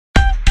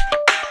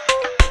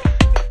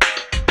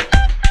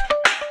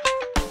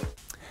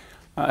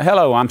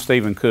Hello, I'm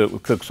Stephen Cook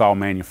with Cook Saw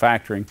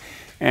Manufacturing,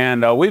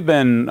 and we've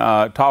been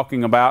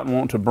talking about and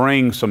want to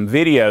bring some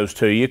videos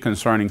to you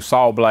concerning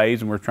saw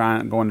blades, and we're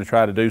going to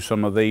try to do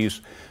some of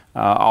these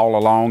all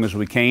along as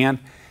we can.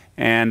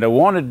 And I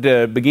wanted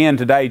to begin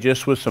today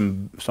just with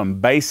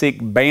some basic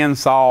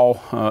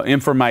bandsaw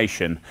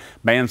information,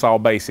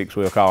 bandsaw basics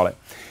we'll call it.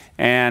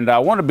 And I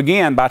want to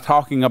begin by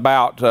talking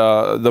about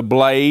the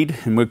blade,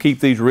 and we'll keep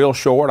these real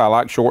short. I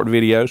like short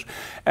videos.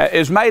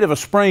 It's made of a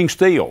spring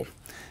steel.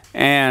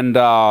 And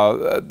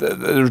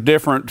there's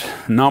different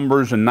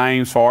numbers and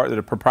names for it that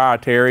are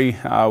proprietary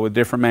with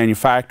different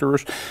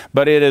manufacturers.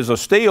 But it is a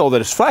steel that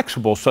is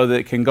flexible so that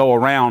it can go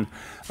around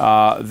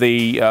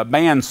the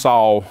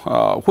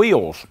bandsaw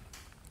wheels.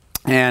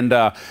 And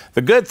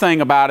the good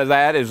thing about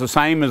that is the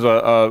same as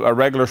a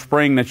regular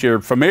spring that you're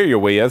familiar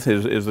with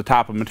is the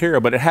type of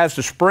material, but it has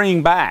to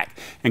spring back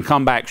and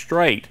come back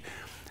straight.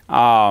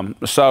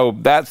 So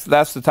that's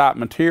the type of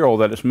material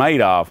that it's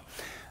made of.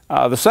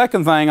 The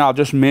second thing I'll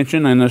just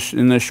mention in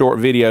this short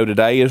video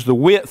today is the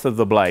width of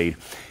the blade.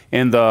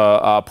 In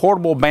the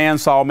portable band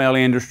sawmill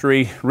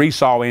industry,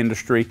 resaw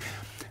industry,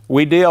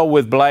 we deal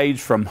with blades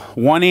from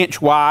 1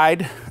 inch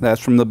wide, that's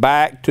from the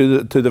back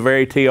to the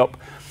very tip,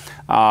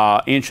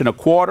 1.25 inches,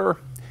 1.5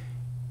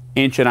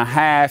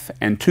 inches,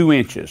 and 2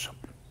 inches.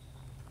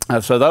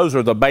 So those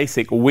are the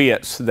basic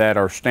widths that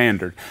are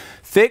standard.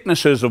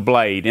 Thicknesses of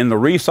blade in the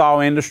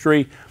resaw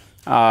industry,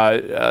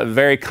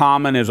 very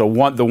common is the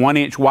 1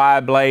 inch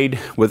wide blade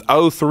with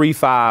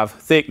 0.35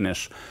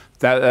 thickness.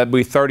 That'd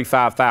be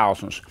 35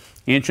 thousandths.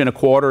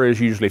 1.25 inches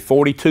is usually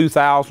 42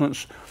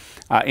 thousandths.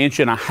 1.5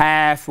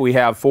 inches we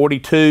have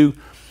 42,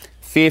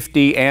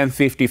 50, and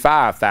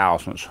 55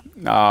 thousandths.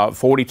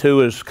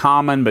 42 is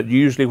common, but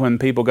usually when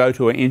people go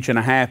to an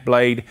 1.5 inch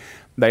blade,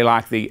 they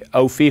like the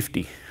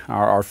 0.50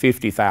 or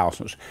 50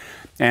 thousandths.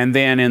 And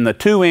then in the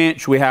 2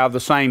 inch, we have the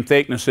same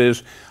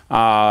thicknesses,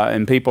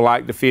 and people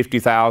like the 50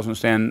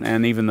 thousandths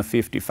and even the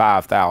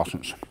 55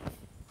 thousandths.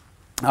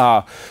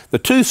 The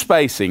tooth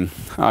spacing,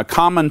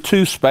 common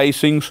tooth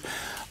spacings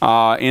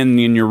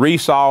in your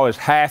resaw is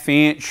 1/2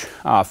 inch,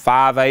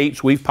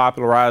 5/8. We've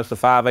popularized the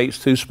 5/8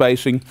 tooth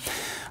spacing.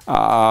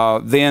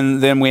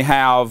 Then we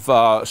have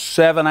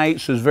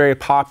 7/8 is very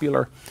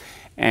popular,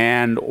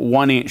 and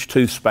 1 inch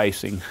tooth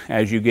spacing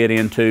as you get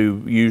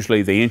into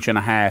usually the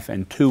 1.5 inch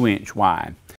and 2 inch wide.